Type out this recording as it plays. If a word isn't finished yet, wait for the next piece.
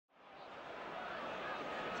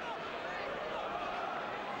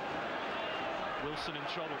Wilson in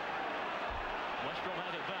trouble. West Brom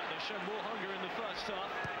had it back. They showed more hunger in the first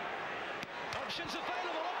half. Options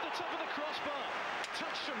available off the top of the crossbar.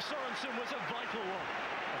 Touch from Morrison was a vital one.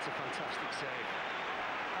 That's a fantastic save.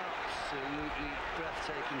 Absolutely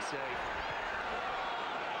breathtaking save.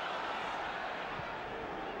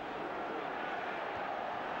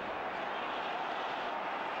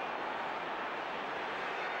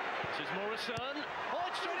 This is Morrison. Oh,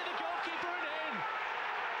 it's straight at the goalkeeper and in.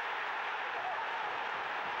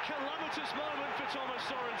 Calamitous moment for Thomas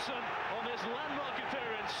Sorensen on this landmark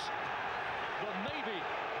appearance. But maybe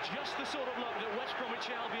just the sort of luck that West Bromwich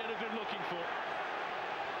Albion have been looking for.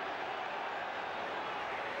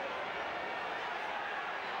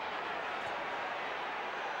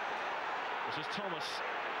 This is Thomas.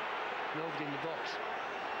 Nobody in the box.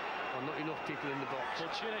 Or not enough people in the box.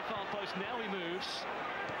 Fortuné far post, now he moves.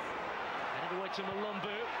 Headed away to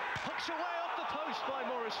Malumbu. Hooks away off the post by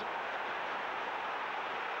Morrison.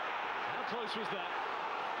 How close was that?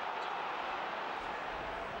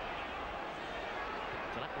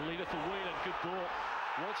 That will leave it for Whelan. Good ball.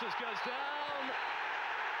 Walters goes down.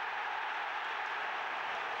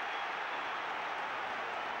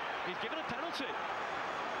 He's given a penalty.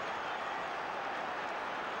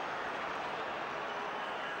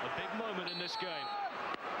 A big moment in this game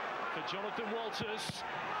for Jonathan Walters.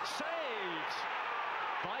 Saved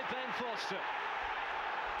by Ben Foster.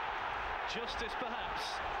 Justice, perhaps.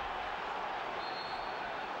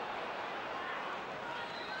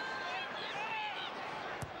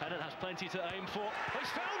 Pennant has plenty to aim for. He's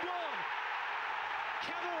found one!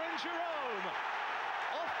 Cameron Jerome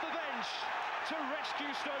off the bench to rescue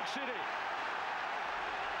Stoke City.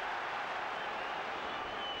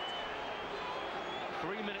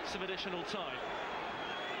 Three minutes of additional time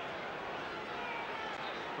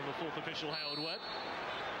from the fourth official, Howard Webb.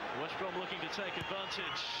 West Brom looking to take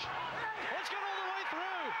advantage. Oh, it's gone all the way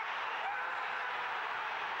through!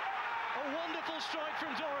 A wonderful strike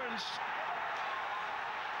from Dorrans.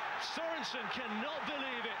 Sorensen cannot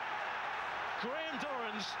believe it. Graham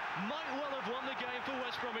Dorrans might well have won the game for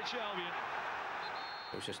West Bromwich Albion.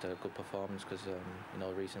 It was just a good performance because,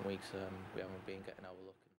 recent weeks we haven't been getting our luck.